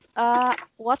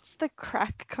What's the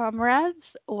crack,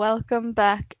 comrades? Welcome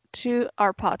back to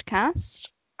our podcast.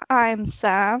 I'm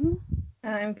Sam,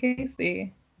 And I'm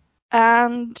Casey.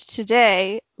 and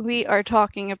today we are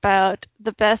talking about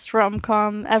the best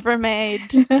rom-com ever made,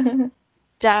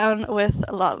 Down with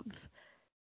Love.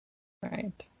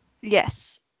 Right.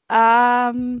 Yes.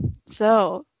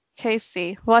 So,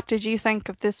 Casey, what did you think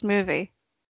of this movie?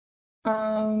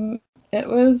 Um, it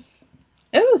was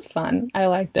fun. I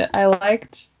liked it. I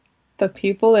liked the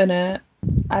people in it.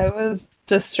 I was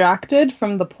distracted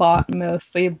from the plot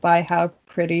mostly by how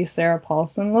pretty Sarah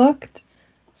Paulson looked.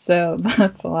 So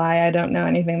that's why I don't know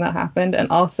anything that happened. And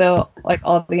also, like,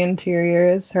 all the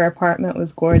interiors, her apartment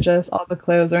was gorgeous. All the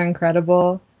clothes are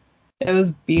incredible. It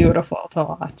was beautiful to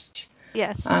watch.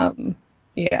 Yes. Um,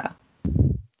 yeah.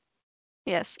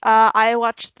 Yes, I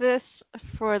watched this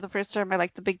for the first time at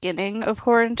like the beginning of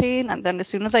quarantine, and then as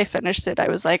soon as I finished it, I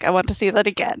was like, I want to see that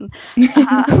again.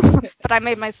 But I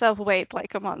made myself wait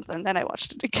like a month, and then I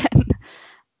watched it again.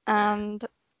 And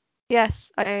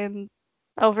yes,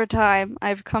 over time,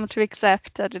 I've come to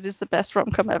accept that it is the best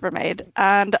rom-com ever made.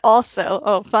 And also,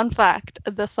 oh, fun fact,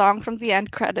 the song from the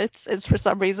end credits is for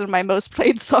some reason my most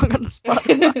played song on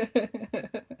Spotify.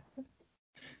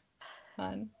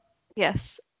 Fun.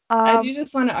 Yes. I Um, do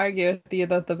just want to argue with you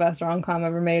that the best rom-com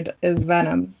ever made is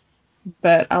Venom,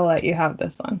 but I'll let you have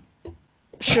this one.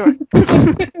 sure.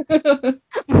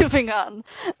 Moving on.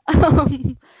 Um,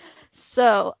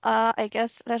 I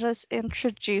guess let us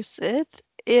introduce it.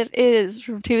 It is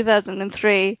from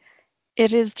 2003.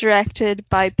 It is directed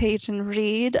by Peyton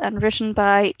Reed and written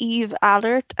by Eve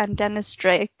Allert and Dennis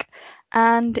Drake.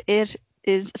 And it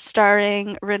is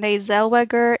starring Renee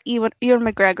Zellweger, Ewan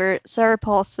McGregor, Sarah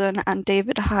Paulson, and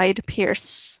David Hyde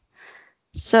Pierce.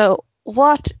 So,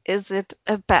 what is it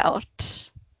about?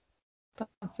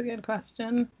 That's a good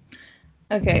question.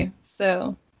 Okay,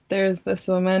 so there's this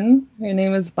woman. Her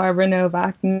name is Barbara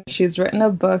Novak, and she's written a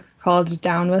book called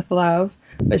Down with Love,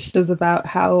 which is about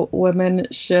how women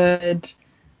should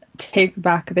take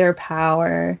back their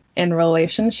power in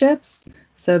relationships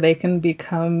so they can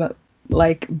become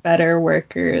like better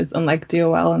workers and like do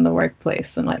well in the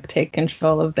workplace and like take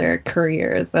control of their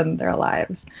careers and their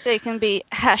lives. They can be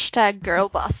hashtag girl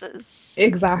bosses.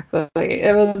 Exactly.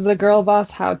 It was a girl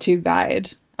boss how-to guide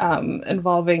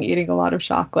involving eating a lot of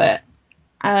chocolate.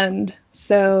 And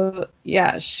so,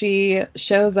 yeah, she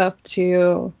shows up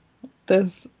to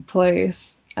this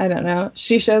place. I don't know.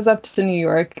 She shows up to New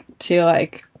York to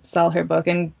like sell her book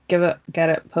and get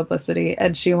it publicity.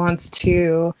 And she wants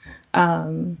to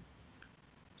um,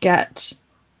 get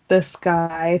this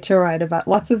guy to write about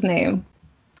what's his name?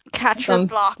 Catcher Some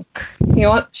Block.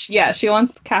 she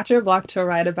wants Catcher Block to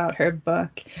write about her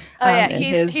book Oh yeah, in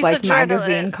he's his he's a like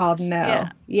magazine called journalist. Yeah. No.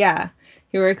 Yeah.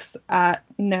 He works at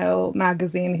No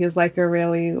magazine. He's like a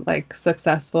really like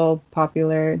successful,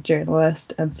 popular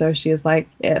journalist. And so she's like,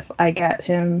 if I get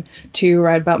him to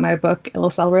write about my book, it'll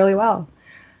sell really well.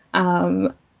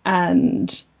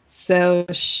 And so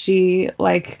she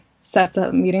like sets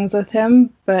up meetings with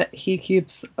him, but he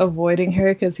keeps avoiding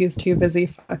her because he's too busy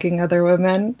fucking other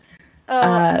women. Oh,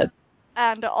 Uh,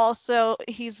 and also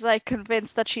he's like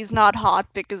convinced that she's not hot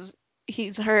because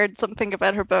he's heard something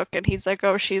about her book and he's like,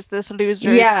 oh, she's this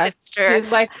loser Yeah, spinster. he's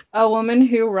like a woman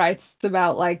who writes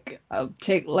about like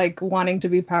take like wanting to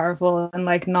be powerful and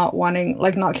like not wanting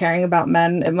like not caring about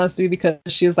men. It must be because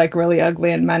she's like really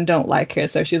ugly and men don't like her,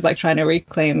 so she's like trying to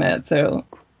reclaim it. So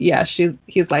yeah,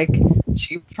 he's like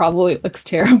she probably looks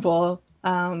terrible.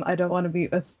 I don't want to be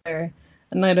with her,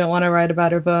 and I don't want to write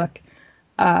about her book.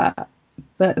 Uh,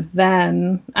 but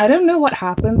then I don't know what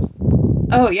happens.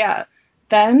 Oh yeah,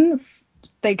 then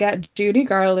they get Judy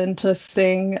Garland to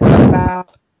sing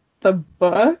about the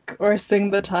book or sing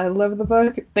the title of the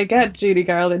book. They get Judy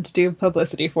Garland to do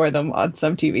publicity for them on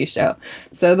some TV show.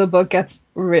 So the book gets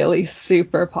really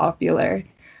super popular.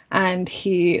 And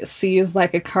he sees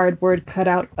like a cardboard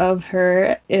cutout of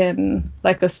her in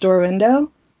like a store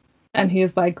window. And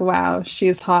he's like, wow,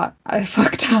 she's hot. I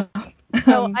fucked up.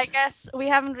 Oh, I guess we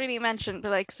haven't really mentioned,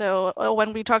 but like, so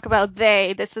when we talk about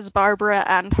they, this is Barbara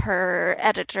and her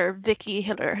editor, Vicky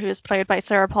Hiller, who is played by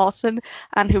Sarah Paulson,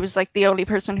 and who is like the only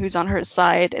person who's on her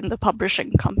side in the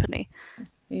publishing company.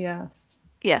 Yes. And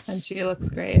Yes. she looks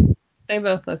great. They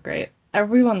both look great.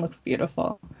 Everyone looks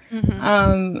beautiful. Hmm.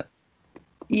 Um,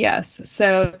 yes.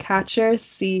 So Catcher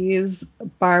sees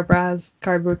Barbara's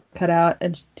cardboard cutout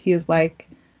and he's like,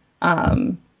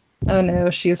 oh no,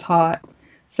 she's hot.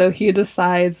 So he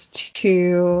decides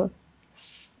to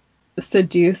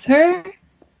seduce her.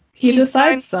 He he's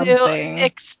trying decides to something.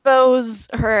 expose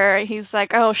her. He's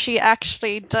like, oh, she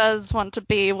actually does want to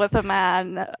be with a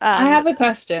man. I And have a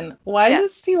question. Why yeah,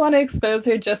 does he want to expose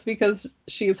her just because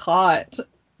she's hot?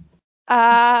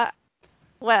 uh,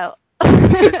 well,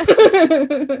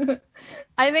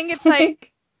 I think it's like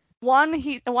Like,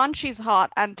 one, she's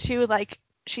hot, and two, like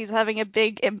she's having a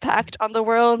big impact on the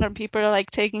world, and people are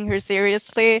like taking her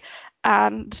seriously,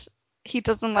 and he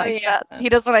doesn't oh like yeah. that. He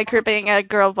doesn't like her being a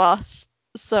girl boss.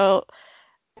 So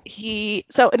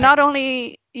not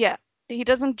only, yeah, he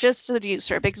doesn't just seduce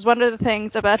her, because one of the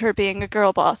things about her being a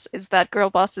girl boss is that girl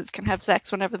bosses can have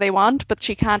sex whenever they want, but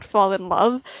she can't fall in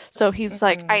love. So he's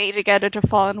like, I Mhm. need to get her to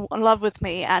fall in love with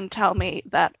me and tell me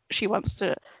that she wants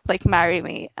to like marry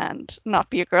me and not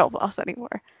be a girl boss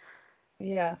anymore.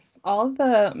 Yes, all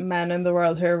the men in the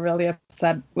world are really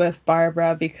upset with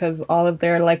Barbara because all of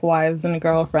their like wives and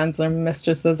girlfriends or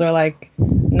mistresses are like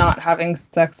not having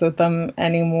sex with them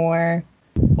anymore,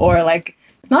 or like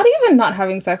not even not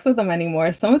having sex with them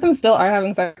anymore. Some of them still are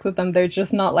having sex with them. They're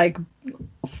just not like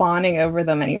fawning over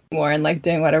them anymore and like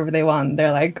doing whatever they want.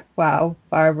 They're like, wow,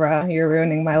 Barbara, you're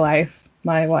ruining my life.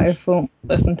 My wife won't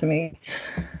listen to me.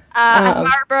 And Um,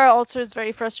 Barbara also is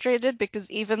very frustrated because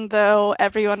even though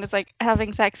everyone is like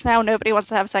having sex now, nobody wants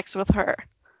to have sex with her.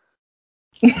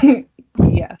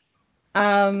 yes.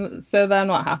 So then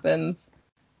what happens?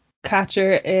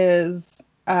 Catcher is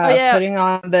Oh yeah, putting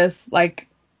on this, like,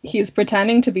 he's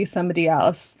pretending to be somebody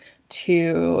else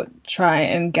to try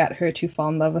and get her to fall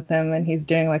in love with him, and he's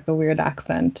doing like a weird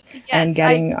accent and yes,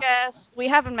 I getting guess we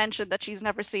haven't mentioned that she's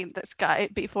never seen this guy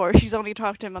before. She's only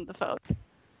talked to him on the phone.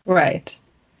 right.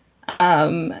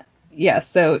 Um, yeah,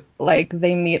 so like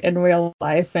they meet in real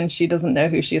life and she doesn't know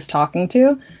who she's talking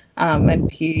to. And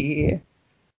he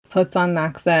puts on an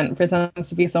accent, pretends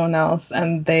to be someone else,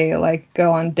 and they like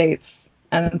go on dates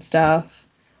and stuff.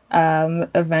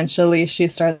 Eventually she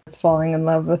starts falling in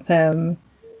love with him,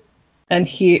 and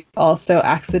he also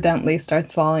accidentally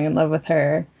starts falling in love with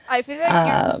her. I feel like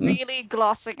you're Um, really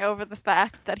glossing over the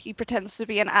fact that he pretends to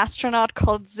be an astronaut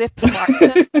called Zip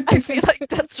Martin. I feel like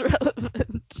that's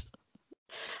relevant.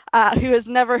 Who has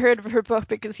never heard of her book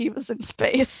because he was in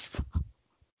space.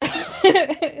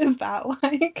 is that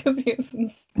why? Because he was in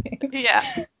space. Yeah.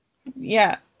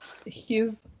 Yeah,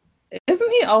 he's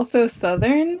isn't he also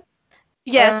Southern?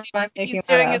 Or Yes, am I making he's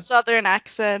that doing a up? southern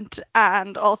accent,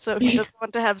 and also he doesn't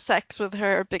want to have sex with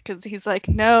her because he's like,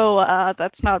 no,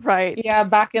 that's not right. Yeah,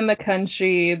 back in the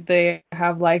country, they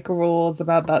have like rules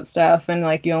about that stuff, and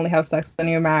like you only have sex when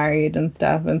you're married and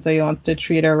stuff, and so he wants to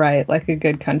treat her right, like a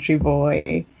good country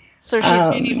boy. So she's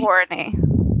really Um, horny.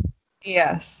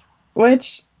 yes,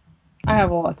 which I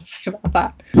have a lot to say about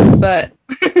that, but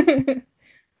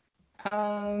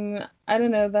I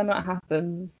don't know. Then what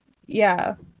happens?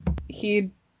 Yeah,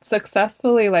 he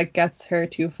successfully like gets her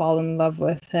to fall in love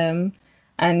with him,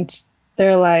 and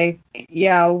they're like,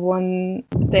 yeah, one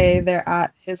day they're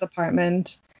at his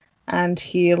apartment and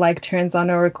he like turns on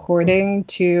a recording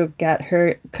to get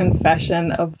her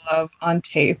confession of love on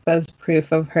tape as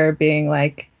proof of her being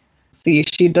like, see,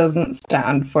 she doesn't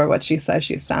stand for what she says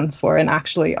she stands for, and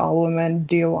actually all women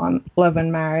do want love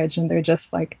and marriage, and they're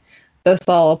just like, this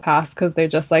all will pass because they're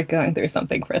just like going through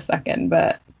something for a second,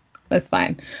 but it's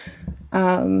fine.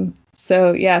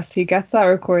 So yes, he gets that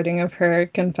recording of her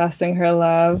confessing her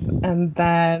love, and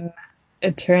then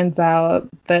it turns out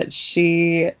that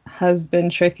she has been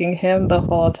tricking him the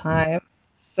whole time.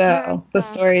 Dun, So the dun,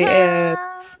 story is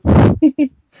dun.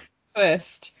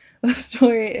 twist. The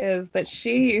story is that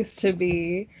she used to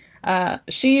be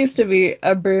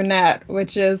a brunette,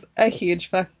 which is a huge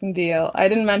fucking deal. I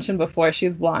didn't mention before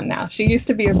she's blonde now. She used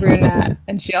to be a brunette,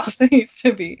 and she also used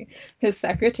to be his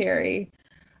secretary.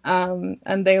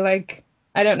 And they like,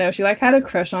 I don't know, she like had a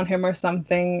crush on him or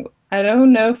something. I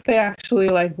don't know if they actually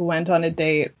like went on a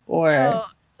date or No,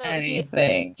 so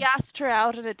anything. he asked her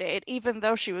out on a date, even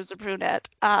though she was a brunette,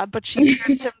 but she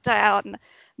turned him down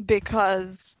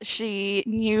because she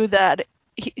knew that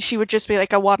she would just be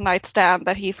like a one night stand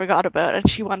that he forgot about, and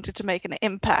she wanted to make an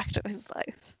impact in his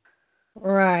life.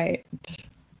 Right.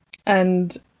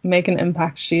 And make an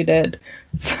impact she did.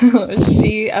 So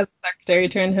she, as a secretary,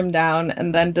 turned him down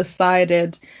and then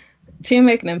decided to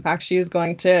make an impact. She's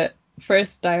going to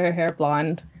first dye her hair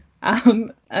blonde,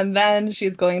 and then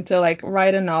she's going to like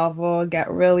write a novel, get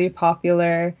really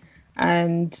popular,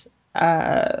 and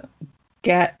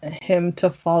get him to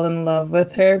fall in love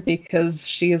with her because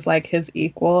she's like his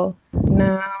equal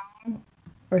now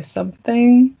or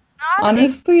something. Not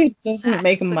Honestly, it doesn't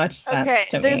make exactly. much sense Okay,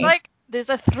 to me. There's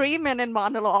a 3-minute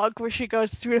monologue where she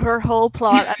goes through her whole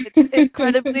plot, and it's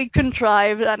incredibly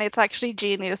contrived, and it's actually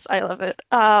genius. I love it.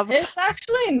 It's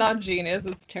actually not genius.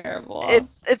 It's terrible.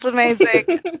 It's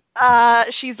amazing.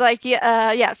 She's like,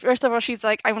 yeah. First of all, she's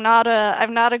like, I'm not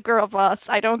a girl boss.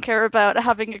 I don't care about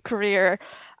having a career.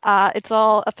 It's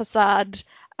all a facade,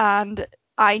 and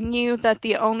I knew that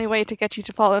the only way to get you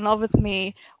to fall in love with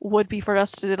me would be for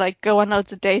us to like go on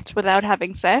loads of dates without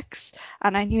having sex,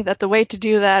 and I knew that the way to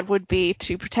do that would be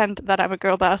to pretend that I'm a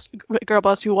girl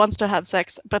boss who wants to have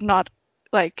sex but not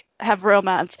like have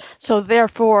romance. So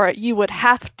therefore, you would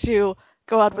have to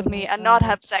go out with Oh me my and not god.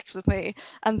 have sex with me,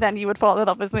 and then you would fall in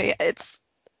love with me. It's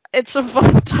a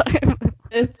fun time.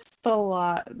 It's a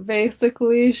lot.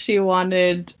 Basically, she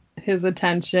wanted his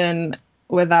attention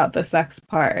without the sex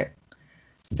part.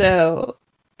 So,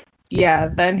 yeah,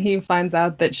 then he finds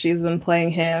out that she's been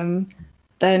playing him.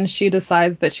 Then she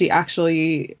decides that she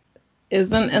actually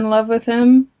isn't in love with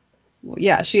him.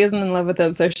 Yeah, she isn't in love with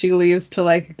him, so she leaves to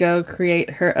like go create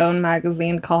her own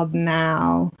magazine called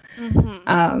Now. Mhm.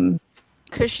 Um,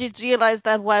 Because she's realized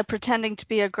that while pretending to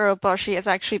be a girl boss, she has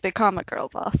actually become a girl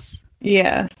boss.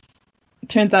 yes.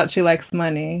 Turns out she likes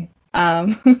money.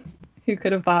 Who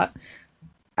could have thought?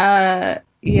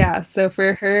 Yeah, so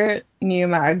for her new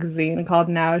magazine called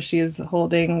Now, she's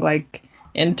holding like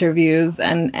interviews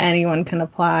and anyone can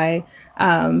apply.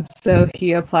 So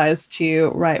he applies to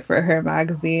write for her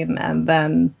magazine and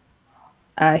then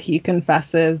he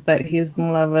confesses that he's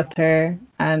in love with her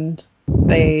and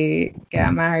they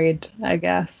get married, I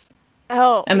guess.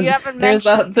 Oh, you And haven't there's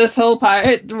mentioned. this whole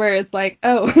part where it's like,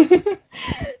 oh,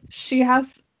 she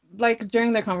has like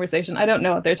during their conversation, I don't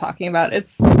know what they're talking about.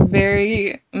 It's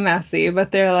very messy, but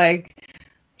they're like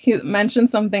he mentioned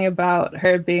something about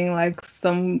her being like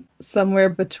somewhere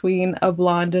between a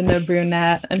blonde and a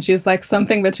brunette, and she's like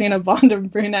something between a blonde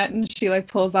and brunette, and she like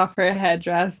pulls off her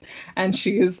headdress and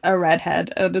she's a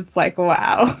redhead, and it's like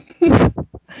wow.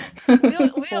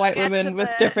 We'll White get to women with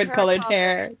different her colored comment.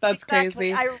 hair. That's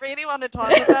Exactly. crazy. I really want to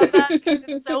talk about that because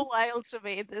it's so wild to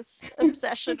me. This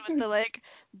obsession with the like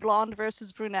blonde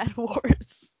versus brunette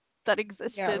wars that Yeah,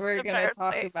 existed we're gonna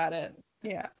talk apparently. about it.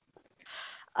 Yeah.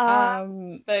 Uh,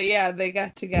 But yeah, they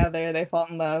get together, they fall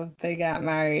in love, they get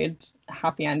married.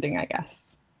 Happy ending, I guess.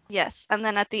 yes, and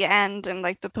then at the end, in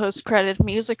like the post-credit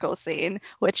musical scene,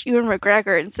 which Ewan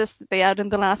McGregor insisted they add in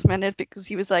the last minute because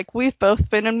he was like, "We've both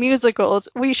been in musicals.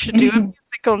 We should do a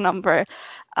musical number."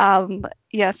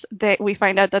 Yes, we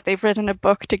find out that they've written a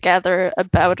book together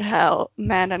about how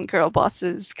men and girl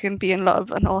bosses can be in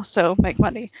love and also make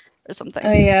money or Oh something.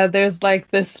 yeah, there's like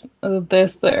this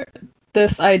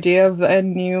idea of a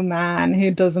new man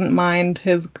who doesn't mind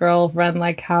his girlfriend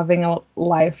like having a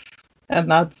life, and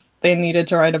that's they needed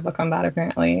to write a book on that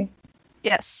apparently.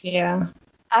 Yes. Yeah.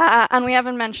 And we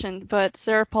haven't mentioned, but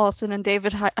Sarah Paulson and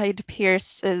David Hyde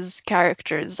Pierce's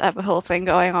characters have a whole thing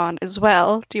going on as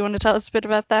well. Do you want to tell us a bit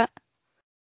about that?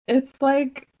 It's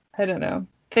like I don't know.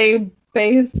 They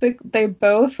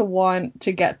both want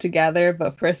to get together,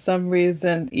 but for some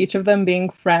reason each of them being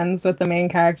friends with the main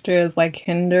character is like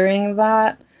hindering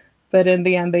that. But in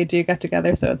the end they do get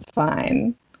together, so it's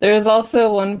fine. There's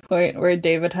also one point where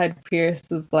David Hyde Pierce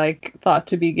is like thought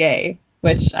to be gay,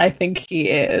 which I think he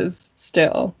is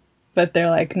still. But they're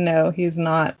like, no, he's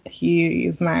not.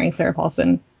 He's marrying Sarah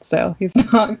Paulson, so he's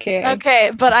not gay.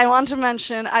 Okay, but I want to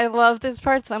mention I love this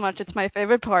part so much. It's my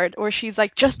favorite part where she's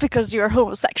like, just because you're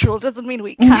homosexual doesn't mean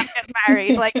we can't get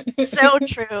married. Like, so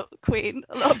true, Queen.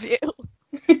 Love you.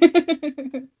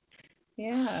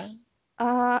 Yeah.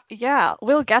 Yeah,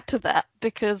 we'll get to that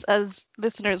because as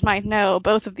listeners might know,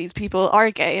 both of these people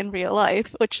are gay in real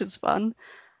life, which is fun.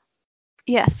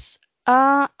 Yes.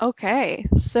 Okay.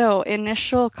 So,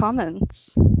 initial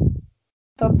comments.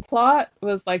 The plot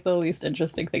was like the least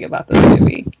interesting thing about this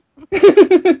movie.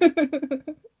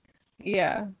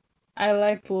 Yeah. I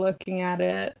liked looking at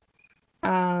it.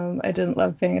 I didn't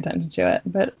love paying attention to it,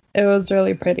 but it was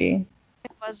really pretty.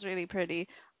 It was really pretty.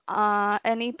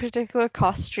 Any particular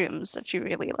costumes that you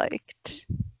really liked?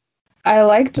 I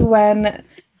liked when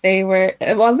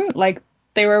it wasn't like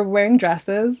they were wearing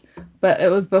dresses, but it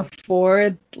was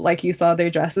before like you saw their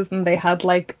dresses and they had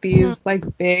like Mhm. these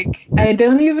like big, I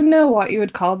don't even know what you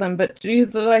would call them, but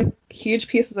these are like huge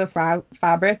pieces of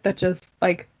fabric that just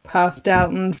like puffed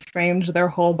out and framed their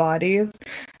whole bodies.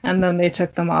 And then they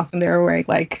took them off and they were wearing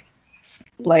like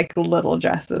little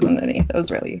dresses underneath. It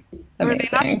was really Were they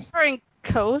not amazing. just wearing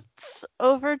coats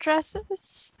over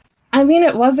dresses? I mean,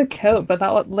 it was a coat, but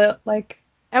that looked like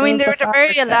I it mean, was the they're very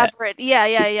fabric bit. elaborate. Yeah,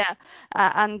 yeah, yeah.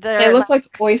 And They they're look like,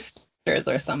 like oysters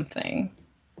or something.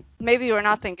 maybe we're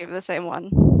not thinking of the same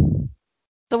one.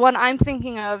 The one I'm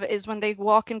thinking of is when they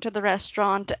walk into the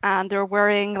restaurant and they're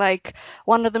wearing like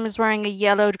one of them is wearing a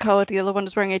yellowed coat, the other one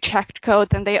is wearing a checked coat,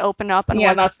 then they open up and Yeah,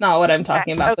 one that's not what I'm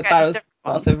talking checked. about, but Okay, that was different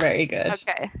one. also very good.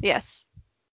 Okay, yes.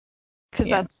 Because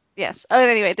Yeah. that's yes. Oh,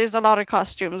 anyway, there's a lot of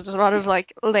costumes, there's a lot of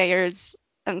like layers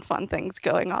and fun things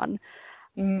going on.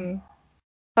 Mm.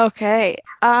 Okay.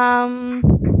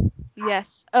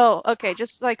 Yes. Oh, okay.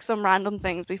 Just like some random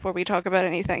things before we talk about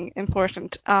anything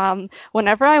important.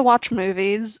 Whenever I watch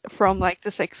movies from like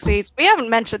the 60s, we haven't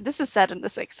mentioned this is set in the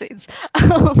 60s.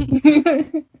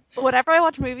 Whenever I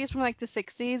watch movies from like the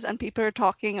 60s and people are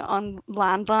talking on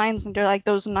landlines and they're like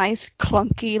those nice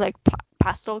clunky like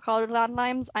pastel colored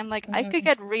landlines, I'm like I could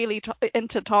get really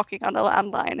into talking on a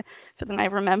landline, but then I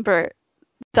remember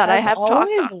that I I've have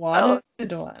talked always on wanted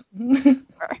phones. one.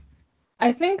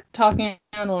 I think talking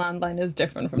on a landline is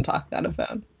different from talking on a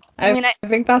phone. I I mean,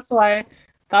 think that's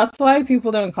why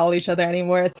people don't call each other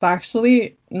anymore. It's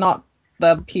actually not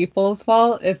the people's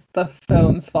fault, it's the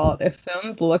phone's fault. If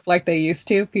phones looked like they used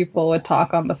to, people would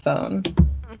talk on the phone.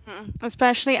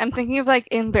 especially I'm thinking of like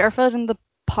in Barefoot in the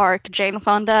Park, Jane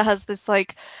Fonda has this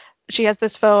like she has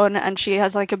this phone and she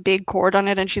has like a big cord on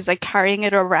it and she's like carrying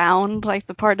it around like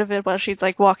the part of it while she's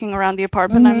like walking around the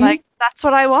apartment. I'm Hmm. like, that's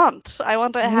what I want. I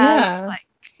want to have Yeah. like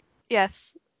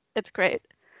yes, it's great.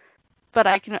 But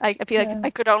I feel like Yeah. I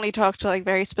could only talk to like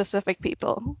very specific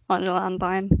people on a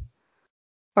landline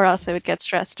or else I would get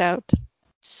stressed out.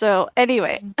 So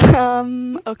anyway,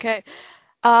 okay.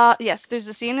 Yes, there's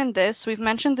a scene in this. We've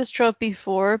mentioned this trope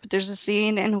before, but there's a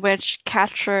scene in which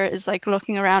Catcher is like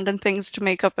looking around and things to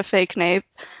make up a fake name.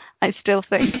 I still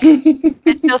think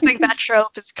that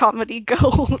trope is comedy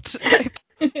gold.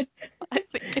 I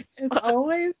think it's It's fun.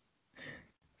 always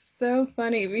so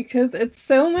funny because it's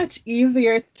so much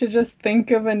easier to just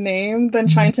think of a name than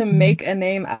trying to make a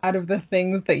name out of the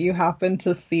things that you happen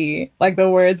to see, like the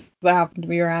words that happen to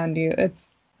be around you. It's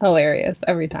hilarious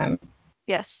every time.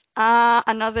 Yes.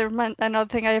 Another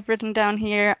thing I have written down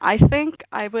here. I think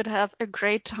I would have a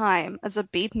great time as a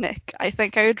beatnik. I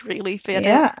think I would really fit in.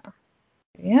 Yeah,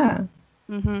 yeah.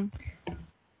 Hmm.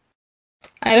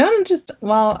 I don't just,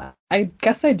 well, I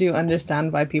guess I do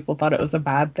understand why people thought it was a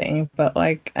bad thing, but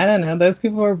like, I don't know, those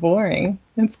people were boring.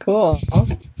 It's cool.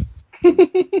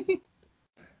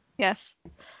 Yes.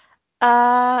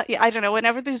 Yeah, I don't know.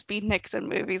 Whenever there's beatniks in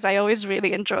movies, I always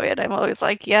really enjoy it. I'm always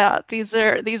like, yeah, these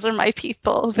are my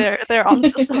people. They're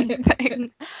onto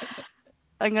something.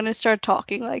 I'm gonna start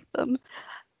talking like them.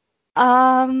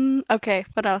 Okay,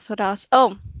 what else? What else?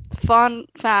 Oh, fun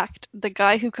fact, the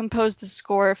guy who composed the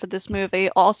score for this movie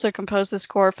also composed the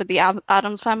score for the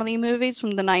Addams Family movies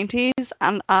from the 90s,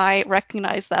 and I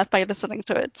recognized that by listening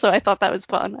to it. So I thought that was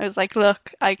fun. I was like,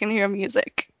 look, I can hear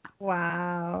music.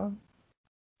 Wow.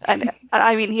 And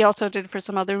I mean, he also did for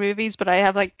some other movies, but I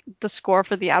have like the score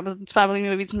for the Addams Family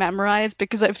movies memorized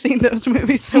because I've seen those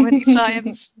movies so many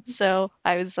times. So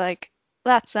I was like,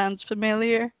 that sounds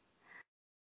familiar.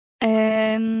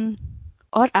 Um,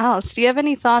 what else? Do you have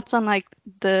any thoughts on like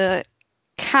the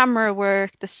camera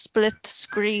work, the split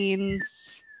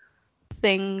screens Oh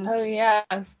things?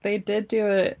 yes, they did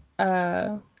do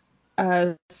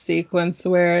a sequence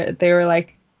where they were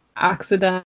like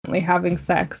accidentally having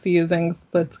sex using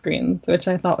split screens, which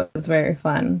I thought was very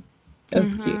fun. It was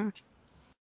Mm-hmm. cute.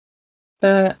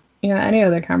 But yeah, any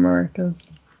other camera work is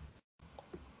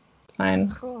fine.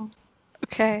 Cool.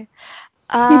 Okay.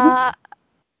 Uh,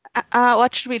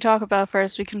 what should we talk about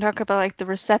first? We can talk about like the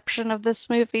reception of this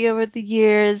movie over the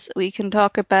years. We can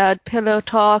talk about Pillow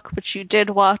Talk, which you did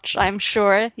watch, I'm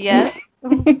sure. Yes.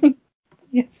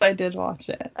 Yes, I did watch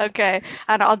it. Okay.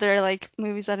 And other like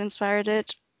movies that inspired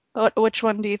it. Which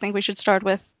one do you think we should start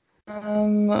with?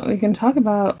 We can talk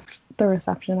about the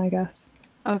reception, I guess.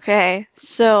 Okay.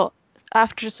 So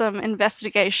after some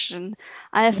investigation,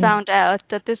 I have Mm. found out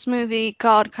that this movie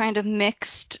got kind of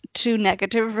mixed to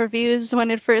negative reviews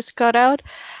when it first got out.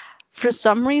 For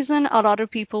some reason, a lot of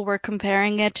people were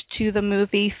comparing it to the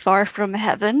movie Far From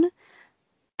Heaven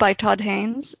by Todd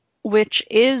Haynes, which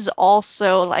is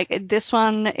also like this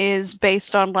one is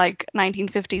based on like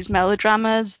 1950s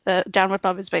melodramas. The Downward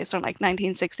Love is based on like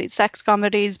 1960s sex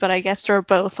comedies, but I guess they're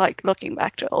both like looking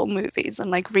back to old movies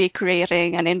and like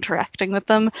recreating and interacting with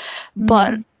them,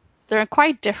 but Mm. they're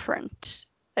quite different.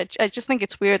 I just think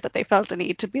it's weird that they felt the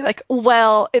need to be like,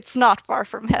 well, it's not Far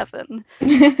From Heaven.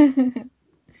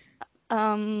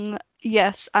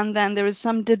 Yes, and then there was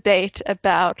some debate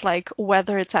about like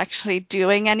whether it's actually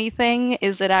doing anything.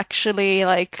 Is it actually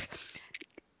like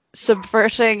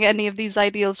subverting any of these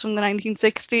ideals from the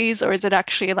 1960s, or is it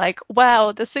actually like,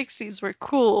 wow, the 60s were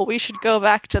cool. We should go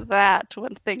back to that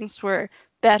when things were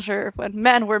better when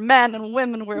men were men and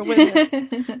women were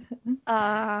women.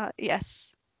 Yes.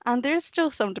 And there's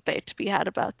still some debate to be had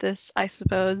about this, I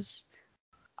suppose.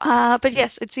 But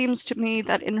yes, it seems to me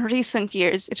that in recent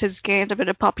years it has gained a bit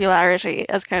of popularity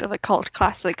as kind of a cult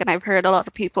classic, and I've heard a lot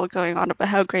of people going on about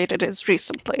how great it is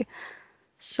recently.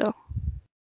 So,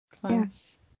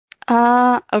 yes.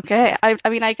 Okay. I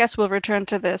mean, I guess we'll return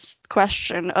to this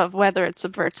question of whether it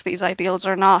subverts these ideals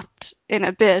or not in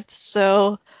a bit.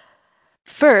 So,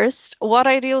 first, what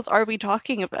ideals are we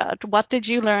talking about? What did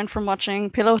you learn from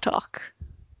watching Pillow Talk?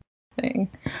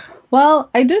 Well,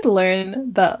 I did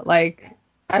learn that, like,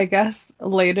 I guess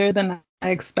later than I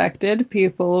expected,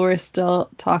 people were still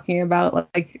talking about,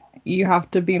 like, you have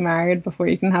to be married before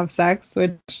you can have sex,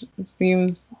 which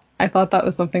seems, I thought that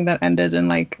was something that ended in,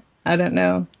 like, I don't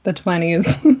know, the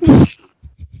 20s.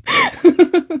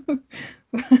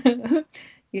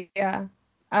 Yeah.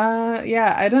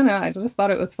 Yeah, I don't know. I just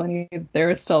thought it was funny they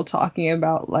were still talking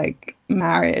about like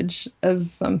marriage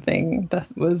as something that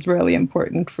was really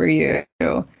important for you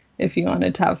if you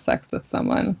wanted to have sex with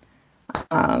someone.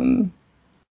 Um,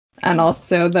 and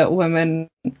also that women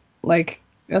like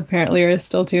apparently are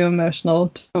still too emotional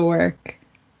to work.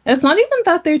 It's not even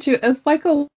that they're too, it's like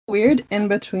a weird in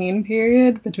between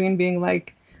period between being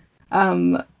like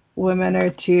um women are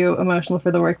too emotional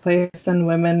for the workplace and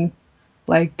women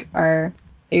like are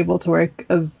able to work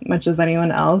as much as anyone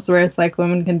else, where it's like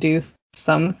women can do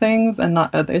some things and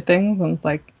not other things. And it's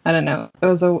like, I don't know.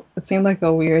 It seemed like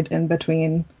a weird in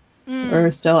between where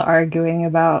we're still arguing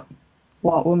about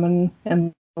what women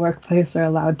in the workplace are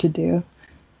allowed to do.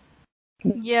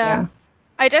 Yeah.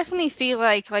 I definitely feel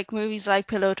like movies like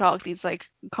Pillow Talk, these like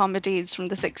comedies from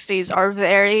the 60s are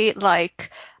very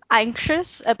like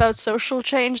anxious about social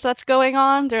change that's going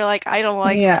on. They're like, I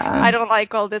Yeah. don't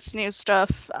like all this new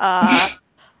stuff.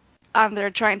 And they're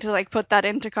trying to like put that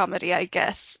into comedy, I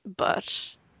guess.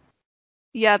 But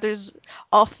yeah, there's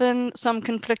often some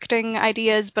conflicting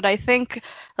ideas, but I think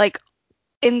like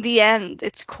in the end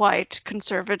it's quite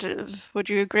conservative. Would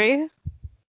you agree?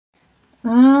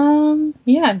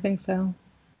 Yeah, I think so.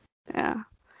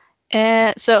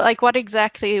 Yeah. So, like, what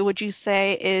exactly would you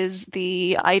say is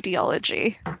the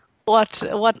ideology? What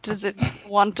does it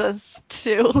want us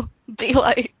to be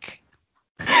like?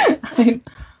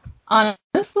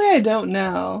 Honestly, I don't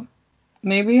know.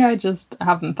 Maybe I just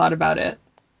haven't thought about it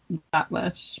that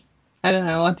much. I don't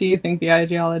know. What do you think the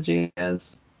ideology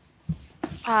is?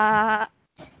 Uh,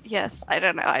 yes, I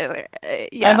don't know either. I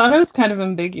Yeah, thought it was kind of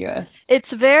ambiguous.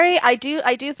 it's very. I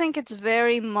do think it's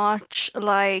very much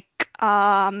like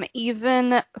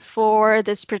even for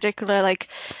this particular like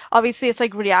obviously it's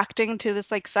like reacting to this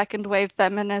like second wave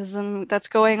feminism that's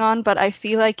going on, but I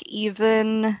feel like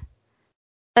even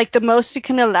like the most you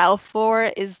can allow for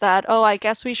is that, oh, I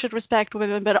guess we should respect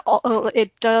women, but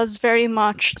it does very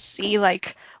much see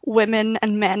like women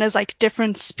and men as like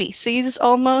different species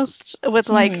almost, with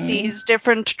like these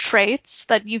different traits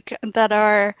that that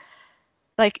are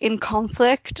like in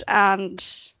conflict. And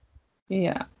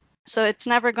Yeah. so it's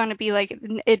never going to be like,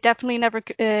 it definitely never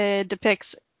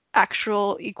depicts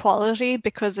actual equality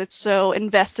because it's so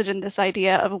invested in this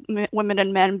idea of women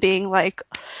and men being like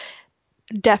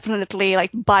definitely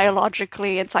like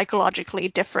biologically and psychologically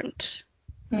different.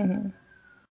 Mm-hmm.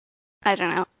 I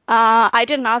don't know. I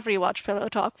did not rewatch Pillow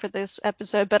Talk for this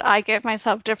episode, but I gave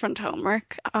myself different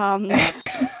homework.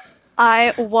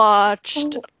 I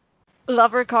watched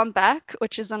Lover Come Back,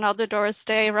 which is another Doris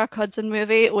Day, Rock Hudson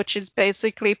movie, which is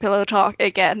basically Pillow Talk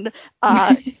again.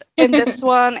 In this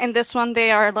one,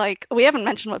 they are like, we haven't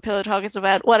mentioned what Pillow Talk is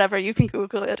about. Whatever, you can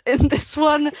Google it. In this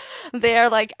one, they are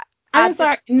like, I'm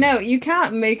sorry. No, you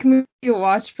can't make me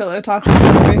watch Pillow Talk with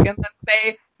homework and then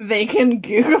say they can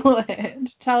Google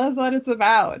it. Tell us what it's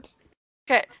about.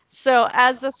 Okay, so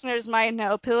as listeners might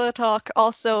know, Pillow Talk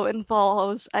also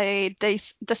involves a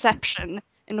deception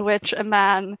in which a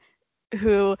man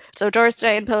so Doris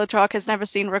Day in Pillow Talk has never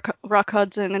seen Rock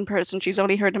Hudson in person. She's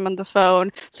only heard him on the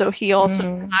phone. So he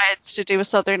also decides to do a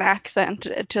southern accent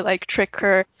to like trick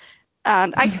her.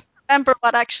 And I can't remember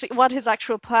what his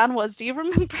actual plan was. Do you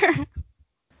remember?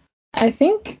 I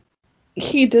think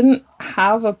he didn't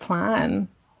have a plan.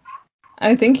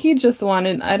 I think he just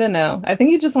wanted, I don't know. I think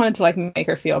he just wanted to like make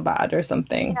her feel bad or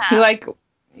something. Yeah.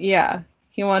 Yeah,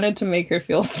 he wanted to make her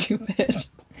feel stupid.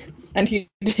 And he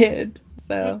did.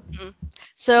 So, Mhm.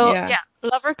 So yeah. yeah,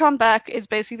 Lover Come Back is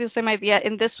basically the same idea.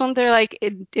 In this one, they're like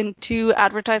in two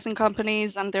advertising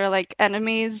companies and they're like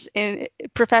enemies in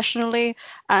professionally.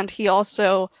 And he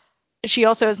also she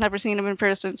also has never seen him in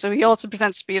person, so he also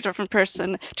pretends to be a different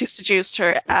person to seduce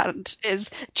her, and is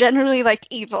generally like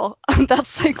evil. And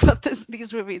that's like what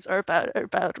these movies are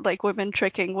about like women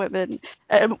tricking women,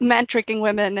 men tricking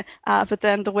women, but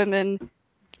then the women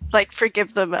like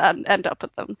forgive them and end up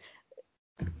with them.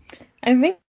 I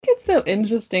think it's so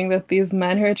interesting that these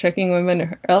men who are tricking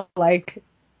women are like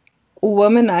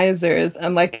womanizers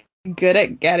and like good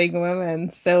at getting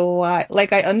women. So why,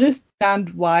 like, I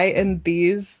understand why in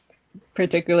these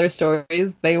particular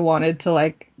stories they wanted to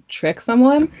like trick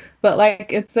someone, but like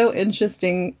it's so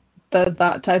interesting that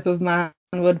that type of man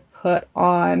would put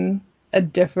on a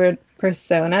different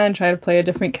persona and try to play a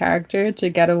different character to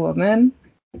get a woman.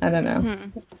 I don't know.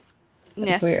 It's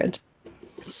Yes. weird.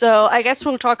 So I guess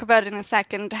we'll talk about in a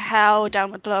second how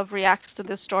Down with Love reacts to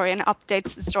this story and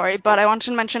updates the story. But I want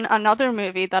to mention another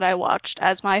movie that I watched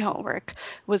as my homework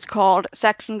was called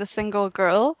Sex and the Single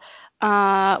Girl,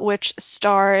 which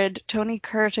starred Tony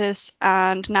Curtis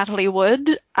and Natalie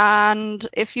Wood. And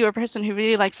if you're a person who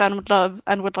really likes Down with Love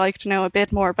and would like to know a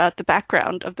bit more about the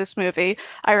background of this movie,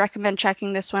 I recommend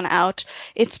checking this one out.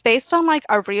 It's based on like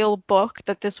a real book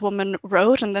that this woman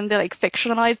wrote, and then they like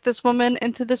fictionalized this woman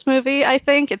into this movie. I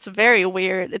think it's very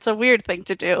weird. It's a weird thing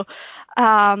to do.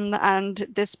 And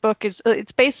this book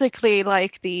it's basically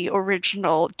like the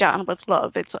original Down with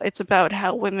Love. It's about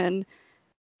how women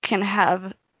can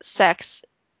have sex.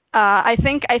 I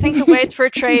think the way it's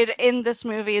portrayed in this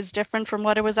movie is different from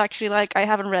what it was actually like. I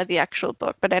haven't read the actual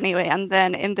book, but anyway. And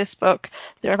then in this book,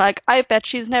 they're like, I bet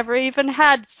she's never even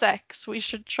had sex. We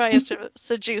should try to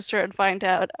seduce her and find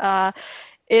out.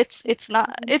 It's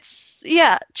not. It's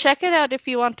yeah. Check it out if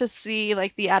you want to see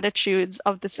like the attitudes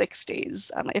of the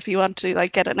 60s, and if you want to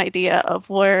like get an idea of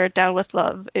where Down with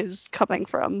Love is coming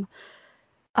from.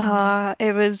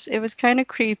 It was kind of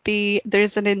creepy.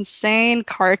 There's an insane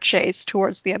car chase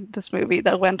towards the end of this movie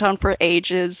that went on for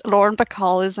ages. Lauren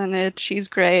Bacall is in it. She's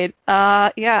great.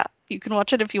 Yeah, you can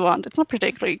watch it if you want. It's not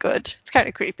particularly good. It's kind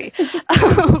of creepy.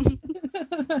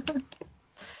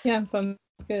 Yeah, sounds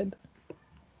good.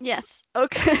 Yes.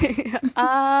 Okay.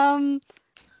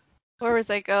 Where was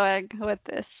I going with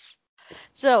this?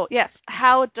 So, yes,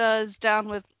 how does Down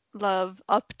with Love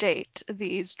update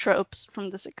these tropes from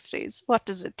the 60s? What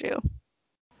does it do?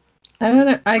 I don't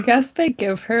know. I guess they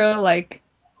give her like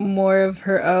more of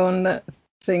her own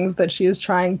things that she is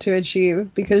trying to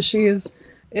achieve because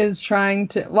is trying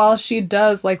to, while she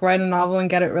does like write a novel and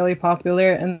get it really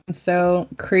popular, and so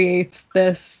creates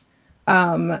this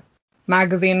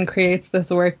magazine, creates this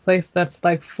workplace that's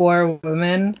like for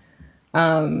women.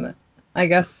 um I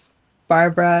guess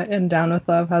Barbara in Down with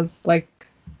Love has like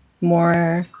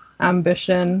more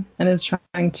ambition and is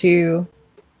trying to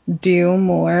do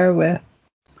more with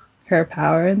her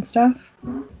power and stuff.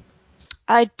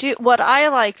 I do. What I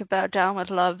like about Down with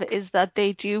Love is that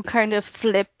they do kind of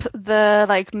flip the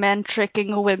like men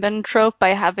tricking women trope by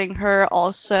having her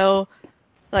also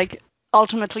like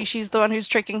ultimately she's the one who's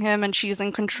tricking him and she's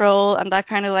in control, and that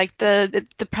kind of like the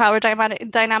power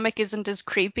dynamic isn't as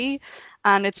creepy,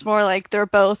 and it's more like they're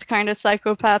both kind of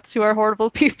psychopaths who are horrible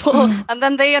people and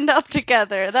then they end up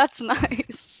together. That's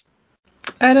nice.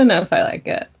 I don't know if I like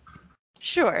it.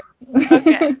 Sure.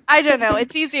 Okay. I don't know.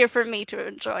 It's easier for me to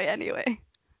enjoy anyway.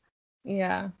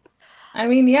 Yeah. I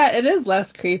mean, yeah, it is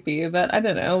less creepy, but I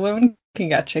don't know. Women can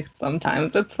get tricked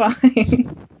sometimes. It's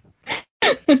fine.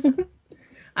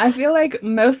 I feel like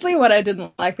mostly what I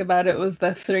didn't like about it was the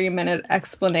 3-minute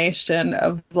explanation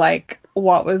of like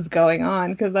what was going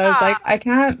on, because I was Ah, like,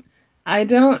 I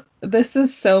don't, this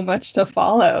is so much to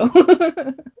follow.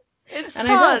 it's And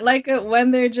I don't fun. like it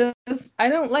when I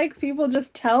don't like people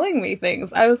just telling me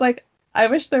things. I was like, I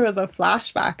wish there was a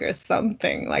flashback or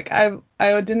something. Like I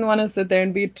didn't want to sit there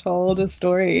and be told a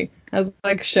story. I was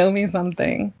like, show me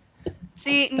something.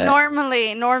 See, But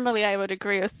normally I would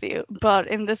agree with you, but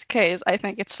in this case, I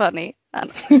think it's funny,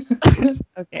 and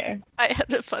okay. I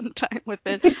had a fun time with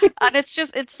it. And it's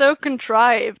so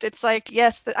contrived. It's like,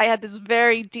 yes, I had this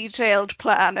very detailed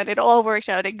plan, and it all worked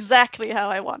out exactly how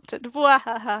I wanted.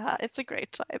 Wahahaha. It's a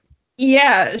great time.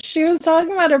 Yeah, she was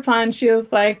talking about her plan. She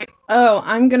was like, "Oh,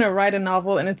 I'm gonna write a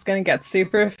novel and it's gonna get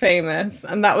super famous."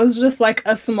 And that was just like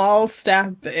a small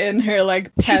step in her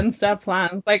like 10-step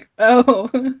plan. Like, oh,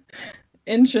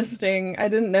 interesting. I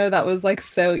didn't know that was like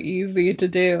so easy to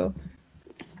do.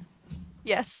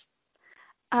 Yes.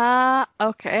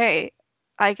 Okay.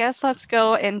 I guess let's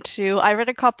go into. I read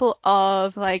a couple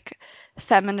of like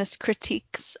feminist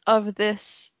critiques of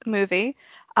this movie.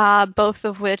 both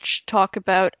of which talk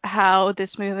about how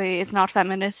this movie is not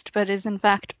feminist, but is in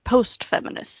fact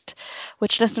post-feminist,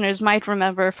 which listeners might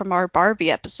remember from our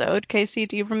Barbie episode. Casey,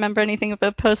 do you remember anything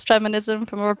about post-feminism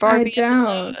from our I Barbie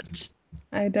don't. episode?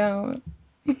 I don't.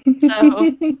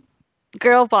 So,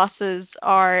 girl bosses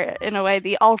are, in a way,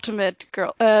 the ultimate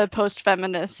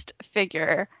post-feminist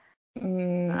figure.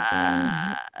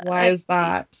 Why Like, is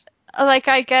that?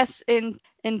 I guess in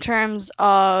terms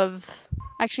of,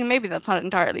 actually, maybe that's not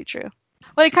entirely true.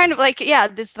 Well, it kind of like, yeah,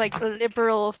 this like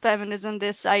liberal feminism,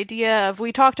 this idea of,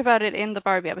 we talked about it in the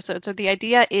Barbie episode. So the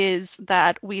idea is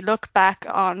that we look back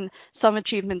on some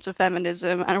achievements of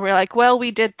feminism and we're like, well,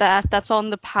 we did that. That's all in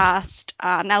the past.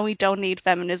 Now we don't need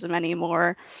feminism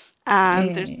anymore.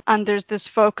 And there's this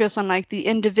focus on like the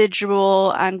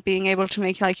individual and being able to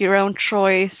make like your own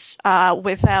choice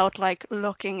without like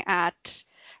looking at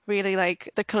really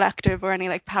like the collective or any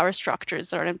like power structures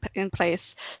that are in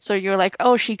place. So you're like,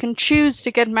 oh, she can choose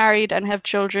to get married and have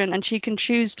children, and she can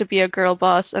choose to be a girl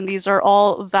boss, and these are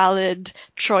all valid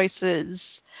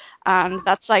choices. And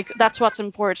that's what's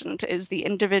important, is the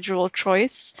individual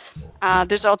choice.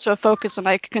 There's also a focus on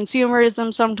like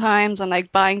consumerism sometimes, and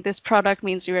like buying this product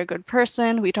means you're a good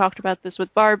person. We talked about this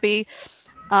with Barbie,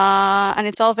 and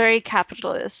it's all very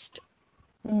capitalist.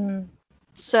 Mm.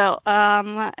 So,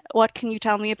 what can you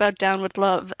tell me about Down with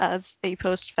Love as a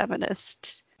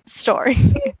post-feminist story?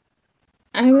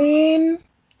 I mean,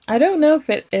 I don't know if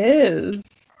it is.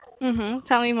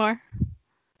 Tell me more.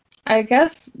 I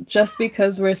guess just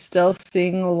because we're still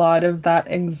seeing a lot of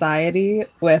that anxiety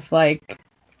with like,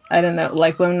 I don't know,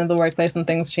 like women in the workplace and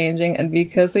things changing, and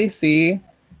because we see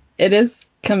it is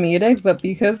comedic, but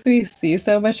because we see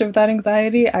so much of that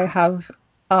anxiety, I have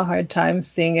a hard time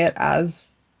seeing it as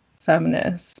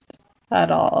feminist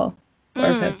at all, or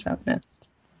Mm. post-feminist.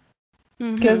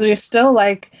 Because Mm-hmm.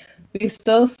 we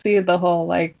still see the whole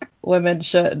like women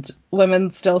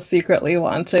still secretly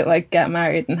want to like get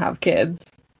married and have kids,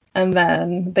 and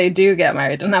then they do get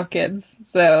married and have kids,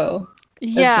 so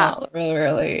it's Yeah, not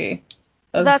really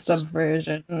a that's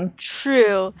subversion.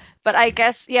 true. But I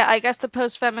guess the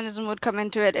post-feminism would come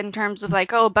into it in terms of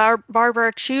like, oh,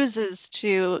 Barbara chooses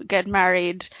to get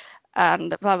married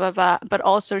and blah blah blah, but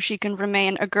also she can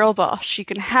remain a girl boss. She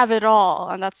can have it all,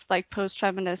 and that's like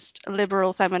post-feminist,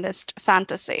 liberal feminist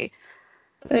fantasy.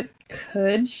 But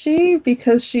could she?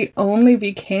 Because she only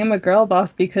became a girl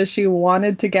boss because she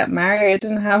wanted to get married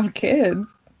and have kids.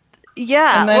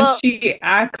 Yeah, And then well, she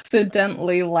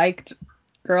accidentally liked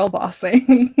girl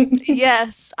bossing.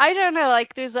 yes, I don't know.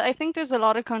 Like, I think there's a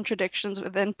lot of contradictions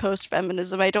within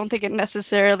post-feminism. I don't think it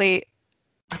necessarily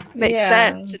makes Yeah,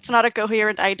 sense. It's not a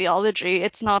coherent ideology.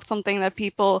 It's not something that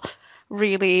people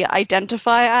really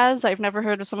identify as. I've never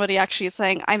heard of somebody actually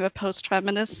saying, I'm a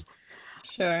post-feminist.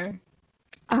 sure.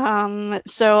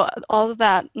 So all of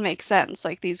that makes sense,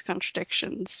 like these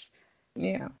contradictions.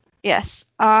 Yeah. Yes.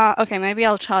 Okay, maybe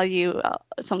I'll tell you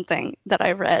something that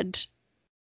I read.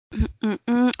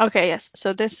 Okay, yes.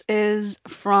 So this is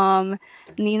from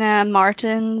Nina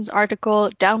Martin's article,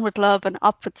 Down with Love and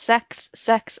Up with Sex,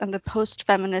 Sex and the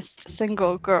Post-Feminist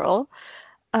Single Girl.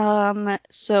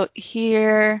 So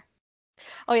here,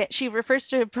 oh yeah, she refers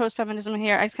to post-feminism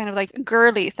here as kind of like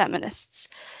girly feminists.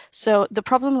 So the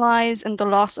problem lies in the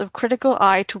loss of critical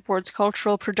eye towards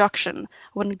cultural production.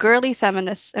 When girly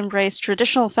feminists embrace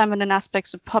traditional feminine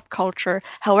aspects of pop culture,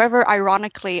 however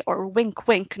ironically or wink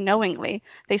wink knowingly,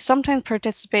 they sometimes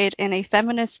participate in a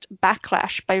feminist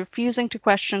backlash by refusing to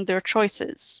question their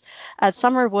choices. As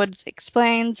Summer Woods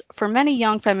explains, for many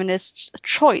young feminists,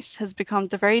 choice has become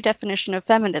the very definition of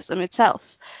feminism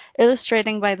itself,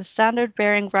 illustrating by the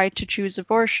standard-bearing right to choose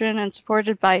abortion and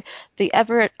supported by the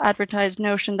ever-advertised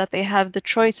notion that they have the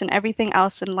choice in everything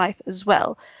else in life as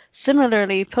well.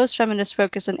 Similarly, post-feminists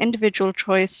focus on individual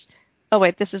choice. Oh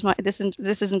wait, this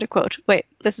isn't a quote. Wait,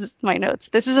 this is my notes.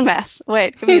 This is a mess.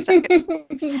 Wait, give me a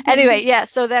second. Anyway, yeah,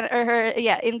 so then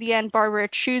in the end, Barbara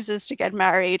chooses to get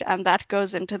married, and that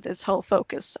goes into this whole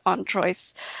focus on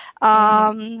choice.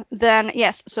 Then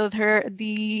yes, so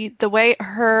the way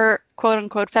her quote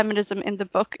unquote feminism in the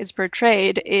book is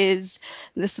portrayed is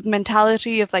this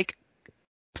mentality of like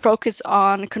focus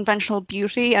on conventional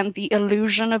beauty and the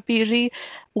illusion of beauty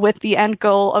with the end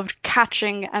goal of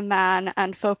catching a man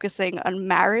and focusing on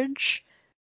marriage.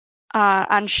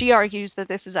 And she argues that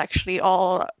this is actually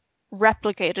all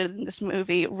replicated in this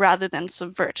movie rather than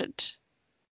subverted.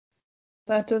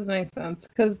 That does make sense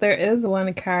because there is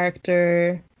one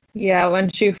character, yeah, when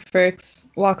she first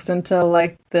walks into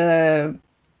like the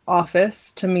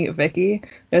office to meet Vicky.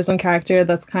 There's one character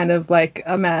that's kind of like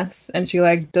a mess, and she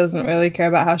like doesn't really care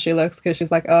about how she looks because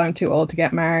she's like, oh, I'm too old to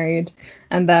get married.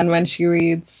 And then when she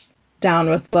reads Down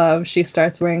with Love, she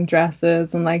starts wearing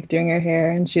dresses and like doing her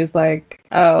hair, and she's like,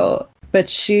 oh, but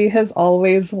she has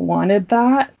always wanted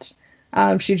that.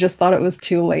 She just thought it was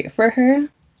too late for her.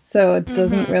 So it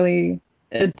doesn't Mm-hmm. really,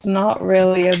 it's not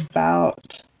really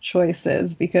about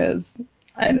choices because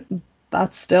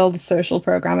that's still the social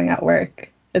programming at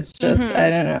work. It's just, Mm-hmm. I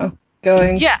don't know,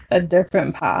 going Yeah. a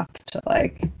different path to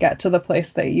like get to the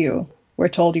place that you were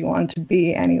told you wanted to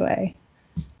be anyway.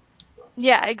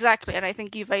 Yeah, exactly. And I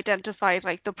think you've identified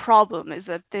like the problem is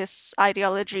that this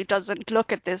ideology doesn't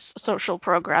look at this social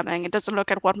programming. It doesn't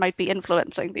look at what might be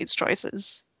influencing these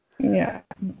choices. Yeah.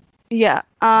 Yeah.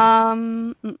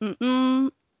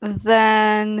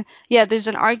 Then, yeah, there's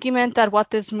an argument that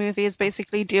what this movie is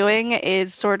basically doing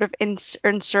is sort of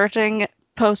inserting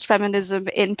post-feminism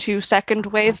into second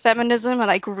wave feminism and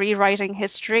like rewriting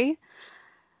history.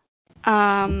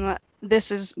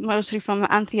 This is mostly from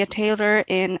Anthea Taylor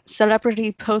in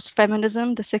Celebrity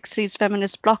Post-Feminism, the 60s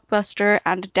Feminist Blockbuster,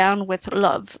 and Down with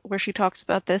Love, where she talks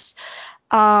about this.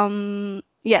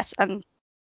 Yes,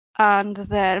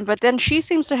 but then she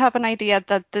seems to have an idea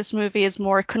that this movie is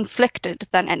more conflicted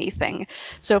than anything.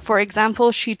 So, for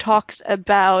example, she talks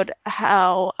about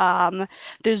how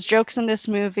there's jokes in this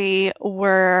movie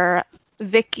where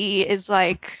Vicky is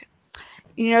like,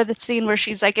 you know, the scene where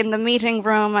she's like in the meeting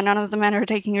room and none of the men are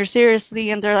taking her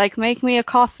seriously and they're like, make me a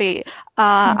coffee,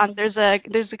 and there's a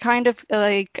kind of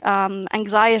like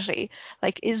anxiety,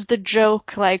 like, is the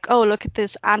joke like, oh, look at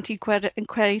this antiquated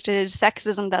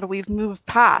sexism that we've moved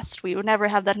past, we would never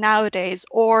have that nowadays,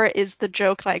 or is the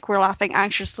joke like we're laughing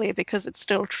anxiously because it's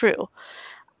still true?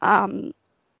 And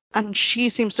she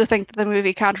seems to think that the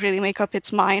movie can't really make up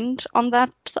its mind on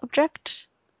that subject.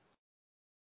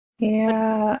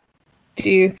 Yeah. Do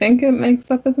you think it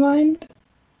makes up its mind?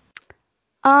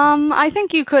 I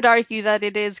think you could argue that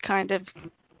it is kind of,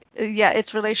 yeah,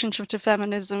 its relationship to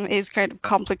feminism is kind of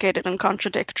complicated and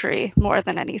contradictory more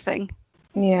than anything.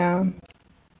 Yeah.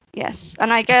 Yes,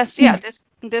 and I guess, yeah,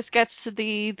 this gets to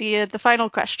the final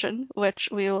question, which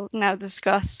we will now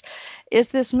discuss. Is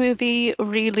this movie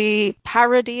really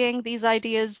parodying these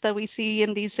ideas that we see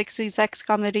in these 60s sex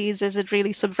comedies? Is it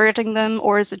really subverting them,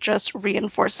 or is it just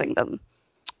reinforcing them?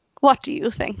 What do you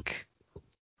think?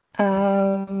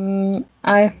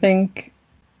 I think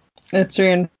it's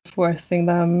reinforcing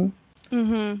them,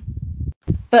 Mm-hmm.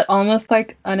 but almost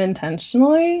like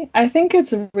unintentionally. I think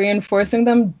it's reinforcing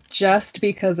them just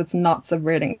because it's not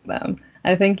subverting them.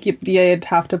 I think they'd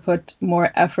have to put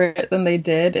more effort than they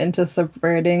did into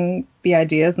subverting the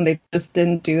ideas, and they just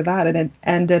didn't do that, and it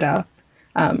ended up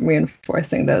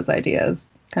reinforcing those ideas,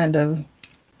 kind of, I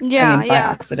Yeah, mean, by yeah.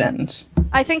 accident.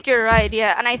 I think you're right,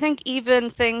 yeah. And I think even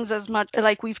things as much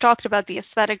like we've talked about the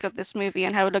aesthetic of this movie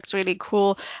and how it looks really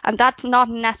cool, and that's not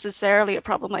necessarily a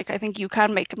problem. Like I think you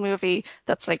can make a movie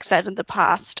that's like set in the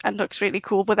past and looks really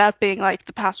cool without being like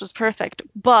the past was perfect.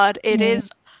 But it Yeah.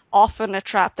 is often a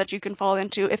trap that you can fall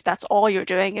into if that's all you're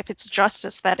doing, if it's just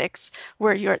aesthetics,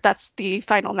 where that's the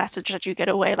final message that you get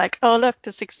away, like, oh look,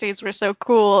 the 60s were so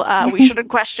cool, we shouldn't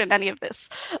question any of this.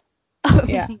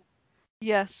 Yeah.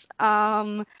 Yes.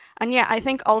 And yeah, I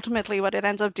think ultimately what it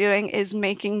ends up doing is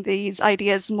making these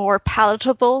ideas more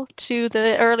palatable to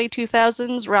the early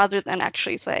 2000s rather than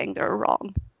actually saying they're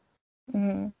wrong.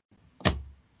 Mhm.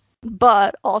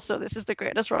 But also, this is the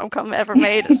greatest rom-com ever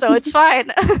made, so it's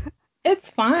fine.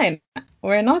 It's fine.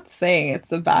 We're not saying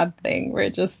it's a bad thing. We're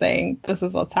just saying this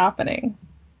is what's happening.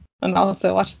 And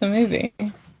also watch the movie.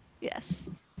 Yes.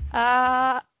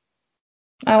 Uh,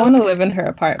 I want to okay. live in her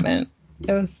apartment. It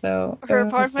Her was so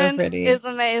apartment pretty. is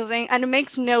amazing, and it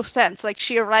makes no sense. Like,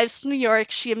 she arrives to New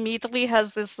York, she immediately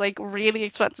has this, like, really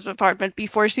expensive apartment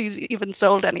before she's even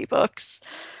sold any books.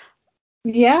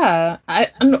 Yeah.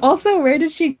 And also where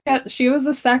did she was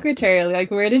a secretary. Like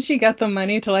where did she get the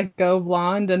money to like go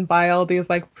blonde and buy all these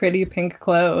like pretty pink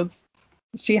clothes?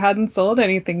 She hadn't sold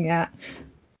anything yet.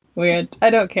 Weird. I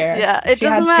don't care. Yeah, it She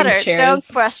doesn't had pink matter. Don't chairs.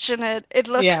 question it. It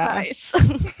looks Yeah. nice.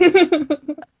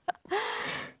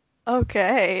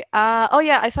 Okay. Oh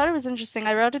yeah, I thought it was interesting.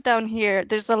 I wrote it down here.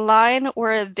 There's a line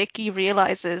where Vicky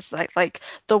realizes like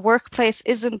the workplace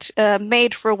isn't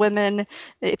made for women.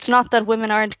 It's not that women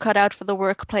aren't cut out for the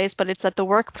workplace, but it's that the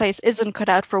workplace isn't cut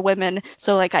out for women.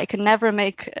 So like I can never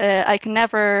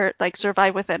like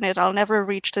survive within it. I'll never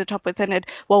reach to the top within it.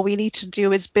 What we need to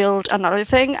do is build another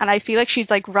thing. And I feel like she's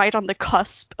like right on the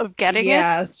cusp of getting it.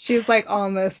 Yeah, she's like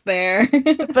almost there.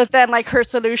 But then like her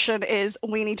solution is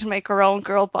we need to make our own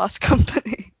girl boss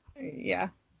company. Yeah.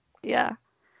 Yeah.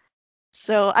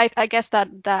 So I guess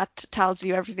that tells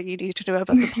you everything you need to know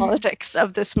about the politics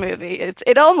of this movie.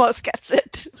 It almost gets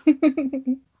it.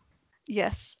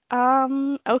 Yes.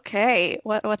 Okay.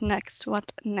 What next?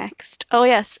 What next? Oh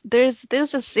yes, there's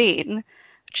a scene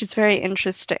which is very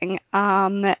interesting.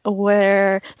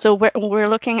 Where we're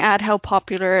looking at how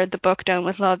popular the book Down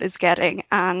with Love is getting,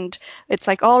 and it's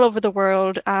like all over the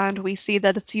world, and we see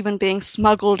that it's even being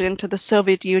smuggled into the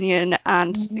Soviet Union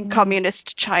and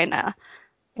communist China.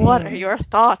 What are your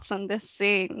thoughts on this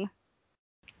scene?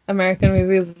 American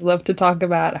movies love to talk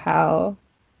about how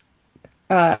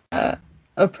uh,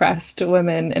 oppressed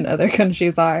women in other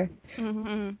countries are.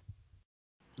 Hmm.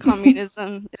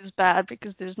 Communism is bad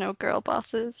because there's no girl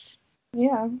bosses.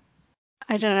 Yeah.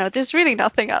 I don't know. There's really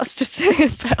nothing else to say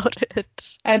about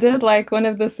it. I did like one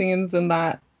of the scenes in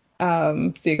that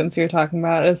sequence you're talking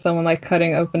about is someone like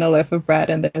cutting open a loaf of bread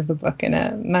and there's a book in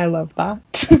it, and I love that.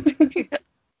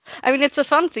 I mean, it's a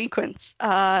fun sequence.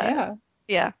 Yeah.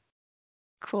 Yeah.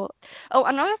 Cool. Oh,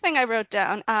 another thing I wrote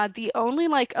down, the only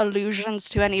like allusions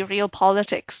to any real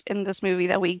politics in this movie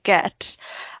that we get,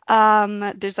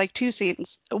 there's like two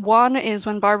scenes. One is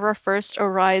when Barbara first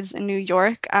arrives in New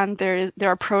York and there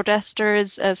are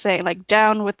protesters saying like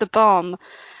down with the bomb.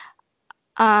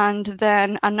 And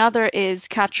then another is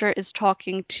Catcher is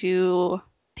talking to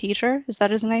Peter. Is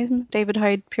that his name? David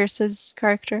Hyde Pierce's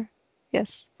character?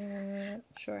 Yes.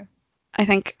 Sure. I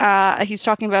think he's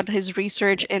talking about his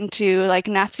research into like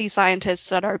Nazi scientists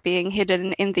that are being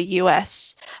hidden in the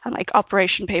US and like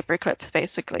Operation Paperclip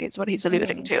basically is what he's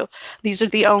alluding to. These are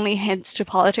the only hints to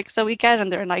politics that we get, and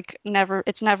they're like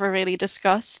it's never really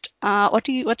discussed. What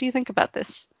do you think about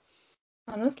this?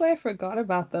 Honestly, I forgot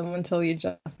about them until you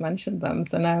just mentioned them.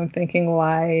 So now I'm thinking,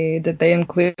 why did they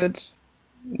include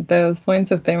those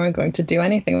points if they weren't going to do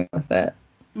anything with it?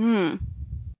 Hmm.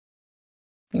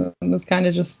 It was kind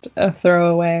of just a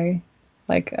throwaway,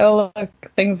 like, oh,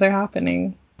 look, things are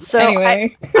happening. So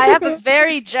anyway. I have a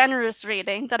very generous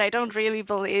reading that I don't really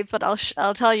believe, but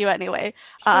I'll tell you anyway.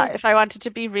 Sure. If I wanted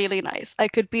to be really nice, I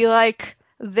could be like,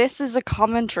 this is a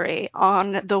commentary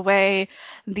on the way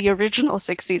the original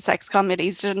 60s sex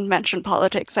comedies didn't mention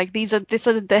politics. Like these are these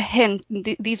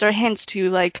are hints to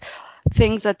like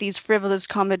things that these frivolous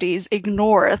comedies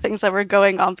ignore, things that were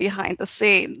going on behind the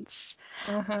scenes.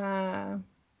 Uh-huh.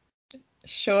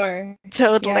 Sure.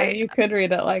 Totally. Yeah, you could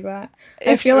read it like that.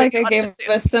 I If feel you like really I gave wanted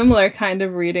to. a similar kind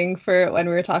of reading for when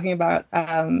we were talking about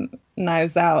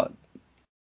Knives Out.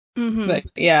 But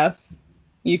yes,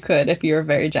 you could, if you were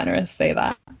very generous, say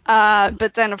that.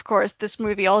 But then, of course, this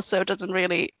movie also doesn't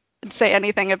really say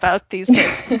anything about these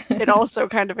things. It also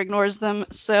kind of ignores them.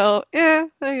 So, yeah.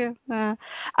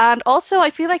 And also,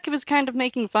 I feel like it was kind of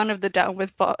making fun of the down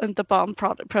with the bomb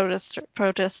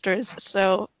protesters.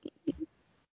 So,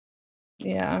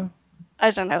 Yeah.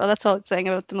 I don't know. That's all it's saying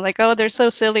about them. Like, oh, they're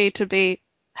so silly to be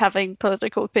having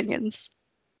political opinions.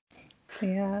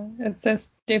 Yeah, it's so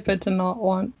stupid to not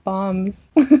want bombs.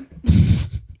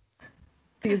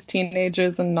 These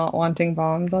teenagers and not wanting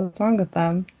bombs. What's wrong with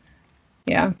them?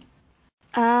 Yeah.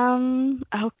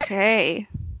 Okay.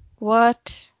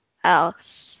 What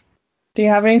else? Do you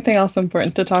have anything else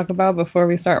important to talk about before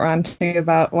we start ranting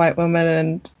about white women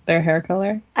and their hair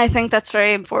color? I think that's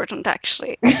very important,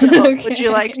 actually. So, would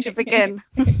you like to begin?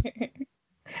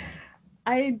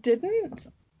 I didn't.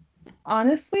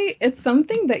 Honestly, it's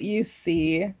something that you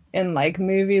see in like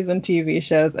movies and TV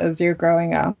shows as you're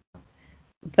growing up,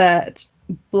 that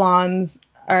blondes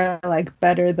are like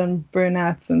better than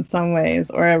brunettes in some ways,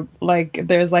 or like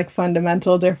there's like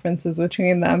fundamental differences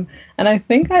between them. And I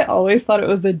think I always thought it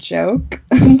was a joke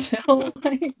until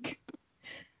like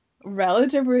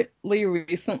relatively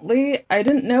recently. I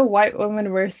didn't know white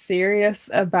women were serious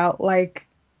about like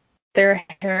their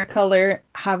hair color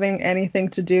having anything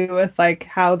to do with like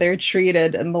how they're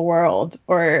treated in the world,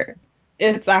 or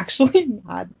it's actually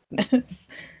madness.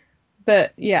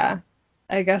 But yeah,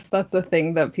 I guess that's the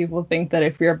thing, that people think that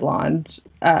if you're blonde,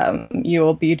 you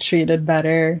will be treated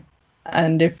better,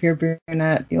 and if you're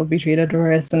brunette, you'll be treated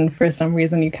worse. And for some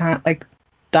reason, you can't like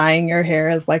dyeing your hair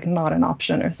is like not an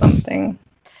option or something.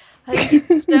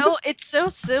 It's so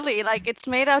silly. Like it's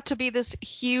made out to be this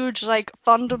huge like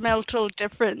fundamental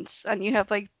difference, and you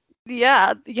have like you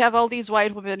have all these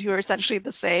white women who are essentially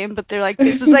the same, but they're like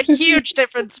this is a huge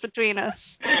difference between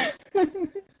us.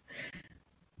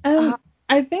 And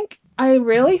I think I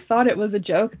really thought it was a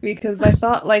joke, because I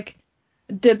thought like,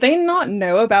 did they not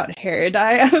know about hair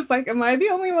dye? I was like, am I the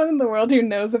only one in the world who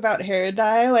knows about hair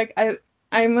dye? Like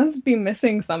I must be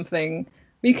missing something,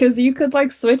 because you could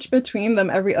like switch between them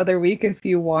every other week if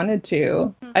you wanted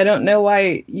to. I don't know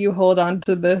why you hold on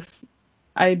to this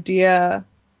idea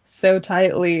so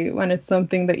tightly when it's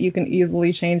something that you can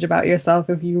easily change about yourself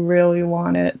if you really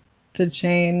want it to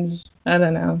change. I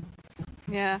don't know.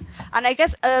 Yeah. And I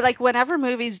guess like whenever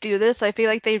movies do this, I feel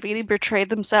like they really portray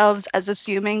themselves as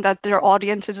assuming that their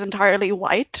audience is entirely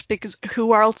white, because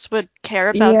who else would care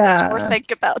about this or Yeah,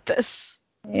 think about this?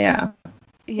 yeah,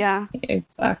 Yeah.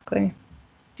 exactly.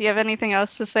 Do you have anything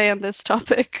else to say on this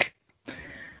topic?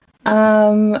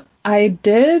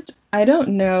 I don't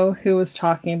know who was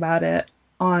talking about it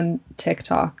on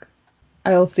TikTok.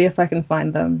 I'll see if I can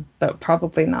find them, but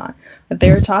probably not. But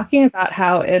they were talking about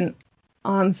how in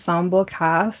ensemble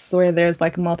casts where there's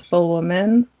like multiple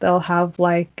women, they'll have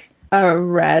like a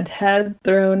redhead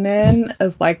thrown in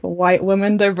as like white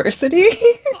woman diversity.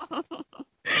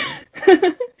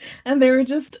 And they were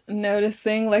just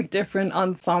noticing like different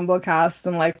ensemble casts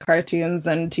in like cartoons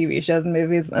and TV shows and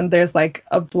movies, and there's like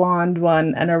a blonde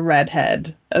one and a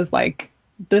redhead as like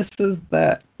this is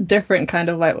the different kind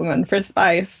of white woman for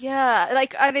Spice. Yeah,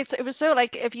 like, and it was so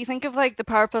like, if you think of like the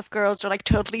Powerpuff Girls or like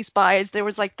Totally Spies, there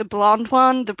was like the blonde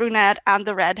one, the brunette, and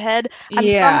the redhead, and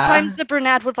sometimes Yeah, the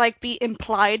brunette would like be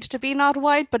implied to be not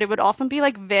white, but it would often be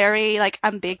like very like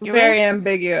very ambiguous.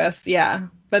 ambiguous, yeah.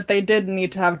 But they did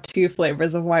need to have two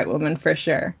flavors of white woman for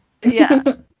sure. Yeah.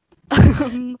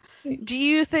 Do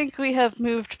you think we have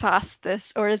moved past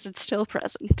this, or is it still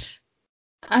present?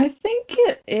 I think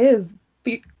it is.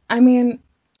 I mean,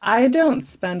 I don't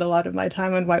spend a lot of my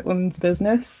time in white women's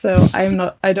business, so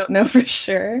I don't know for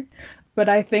sure. But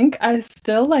I think I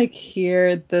still like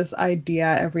hear this idea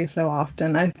every so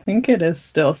often. I think it is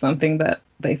still something that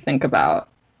they think about.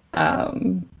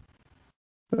 Um,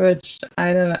 which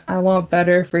I don't know. I want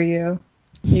better for you.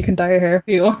 You can dye your hair if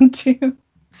you want to.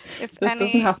 If This doesn't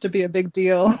any, have to be a big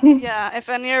deal. yeah, if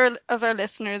any of our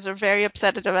listeners are very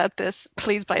upset about this,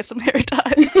 please buy some hair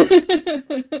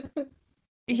dye.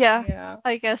 Yeah, Yeah.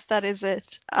 I guess that is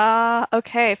it.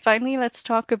 Okay, finally, let's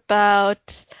talk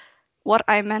about what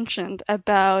I mentioned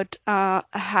about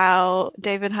how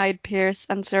David Hyde Pierce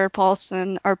and Sarah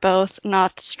Paulson are both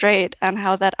not straight, and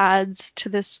how that adds to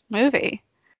this movie.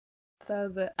 That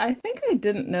was it. I think I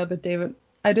didn't know that David.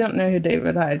 I don't know who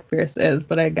David Hyde Pierce is,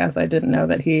 but I guess I didn't know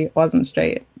that he wasn't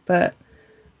straight. But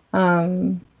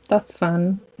that's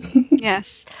fun.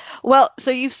 Yes. Well, so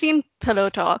you've seen Pillow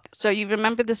Talk, so you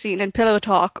remember the scene in Pillow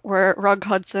Talk where Rock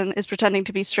Hudson is pretending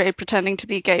to be straight, pretending to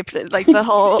be gay, like the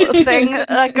whole thing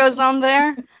that goes on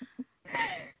there.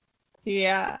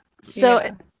 Yeah, So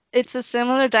yeah. it's a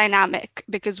similar dynamic,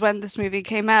 because when this movie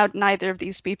came out, neither of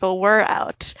these people were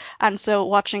out. And so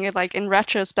watching it like in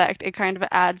retrospect, it kind of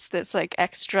adds this like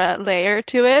extra layer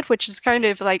to it, which is kind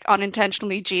of like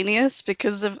unintentionally genius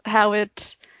because of how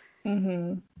it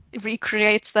Mhm.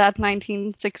 recreates that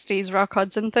 1960s Rock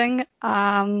Hudson thing.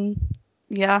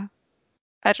 Yeah.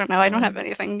 I don't know. I don't have Mm.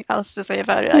 anything else to say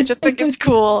about it. I just think it's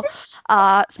cool.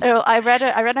 So I read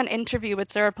an interview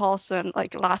with Sarah Paulson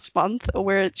like last month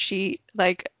where she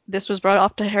like this was brought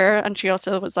up to her, and she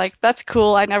also was like, "That's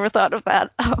cool. I never thought of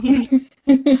that."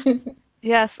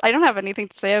 Yes, I don't have anything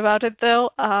to say about it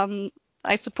though.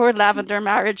 I support lavender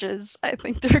marriages. I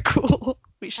think they're cool.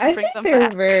 We should I bring think them they're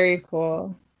back. very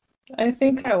cool. I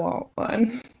think I want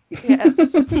one. Yes,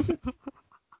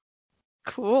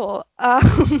 cool.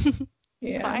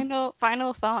 Yeah.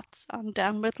 Final thoughts on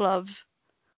Down with Love.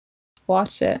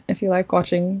 Watch it if you like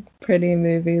watching pretty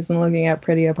movies and looking at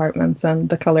pretty apartments and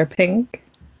the color pink.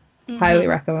 Highly Hmm.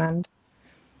 recommend.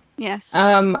 Yes.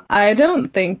 I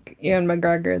don't think Ian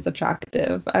McGregor is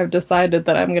attractive. I've decided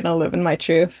that I'm gonna live in my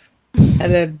truth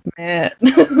and admit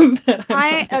that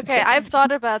I'm not into I've him.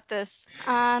 thought about this,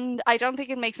 and I don't think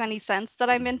it makes any sense that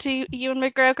I'm into Ewan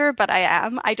McGregor, but I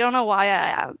am. I don't know why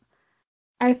I am.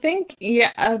 I think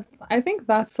yeah, I think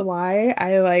that's why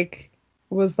I like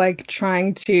was like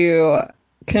trying to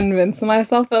convince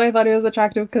myself that I thought he was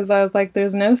attractive because I was like,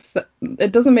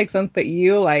 it doesn't make sense that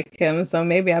you like him, so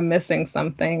maybe I'm missing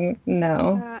something.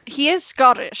 No. He is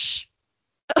Scottish.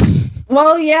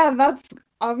 Well, yeah, that's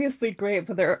obviously great,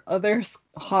 but there are other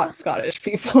hot Scottish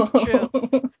That's true.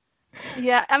 people.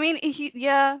 Yeah, I mean,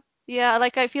 yeah.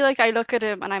 Like I feel like I look at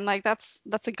him and I'm like, that's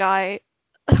a guy.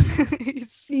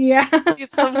 he's Yeah.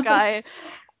 he's some guy.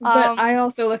 But I Um,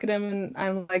 also look at him and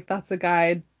I'm like, that's a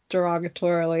guy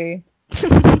derogatorily.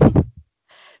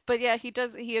 but yeah, he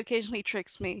does. He occasionally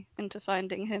tricks me into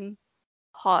finding him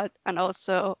hot, and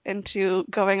also into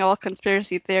going all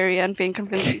conspiracy theory and being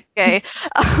convinced he's gay.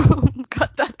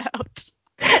 Cut that out.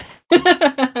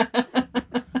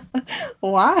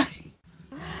 Why?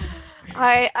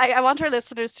 I want our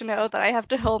listeners to know that I have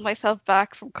to hold myself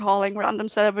back from calling random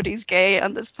celebrities gay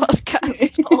on this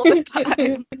podcast all the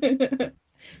time.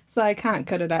 So I can't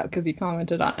cut it out because you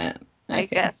commented on it. I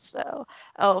Okay. guess so.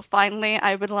 Oh, finally,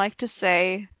 I would like to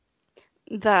say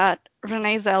that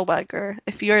Renee Zellweger,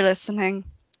 if you're listening,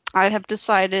 I have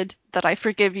decided that I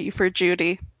forgive you for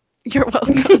Judy. You're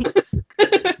welcome.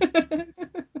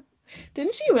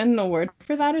 Didn't she win an award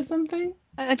for that or something?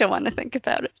 I don't want to think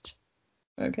about it.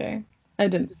 Okay. I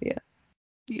didn't see it.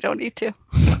 You don't need to.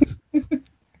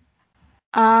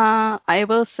 I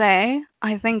will say,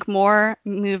 I think more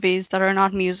movies that are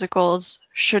not musicals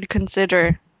should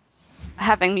consider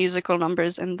having musical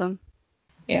numbers in them.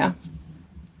 Yeah.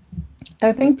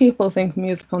 I think people think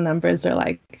musical numbers are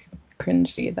like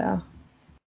cringy though.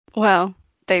 Well,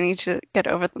 they need to get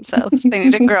over themselves. They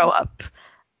need to grow up.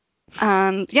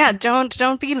 And yeah,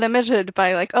 don't be limited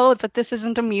by like, oh, but this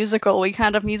isn't a musical. We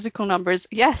can't have musical numbers.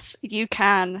 Yes, you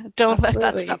can. Don't let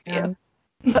that Absolutely, you stop you. can.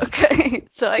 Okay,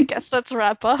 so I guess let's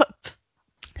wrap up.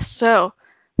 So,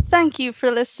 thank you for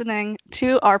listening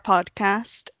to our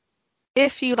podcast.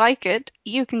 If you like it,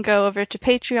 you can go over to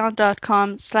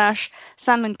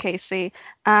patreon.com/salmoncasey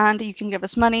and you can give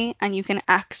us money and you can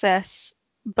access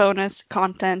bonus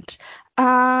content.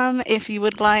 If you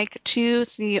would like to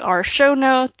see our show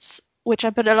notes, which I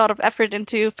put a lot of effort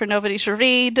into for nobody to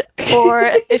read,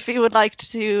 or if you would like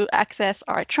to access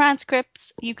our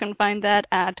transcripts, you can find that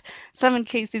at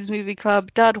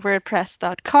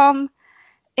salmoncaseysmovieclub.wordpress.com.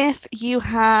 If you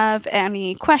have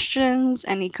any questions,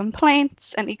 any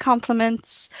complaints, any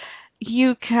compliments,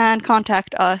 you can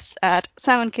contact us at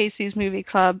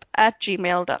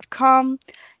salmoncaseysmovieclub@gmail.com.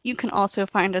 You can also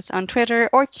find us on Twitter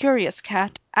or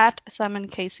CuriousCat at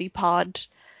SalmonCaseyPod.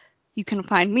 You can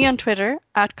find me on Twitter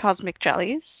at Cosmic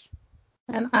Jellies.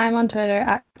 And I'm on Twitter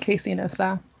at Casey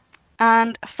Nosa.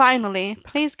 And finally,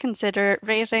 please consider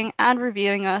rating and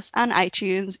reviewing us on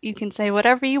iTunes. You can say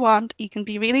whatever you want. You can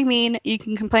be really mean. You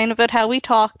can complain about how we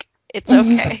talk. It's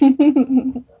okay.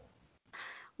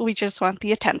 We just want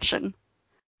the attention.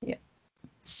 Yeah.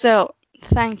 So,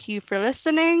 thank you for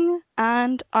listening,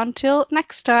 and until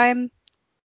next time,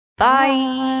 bye.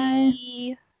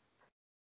 Bye.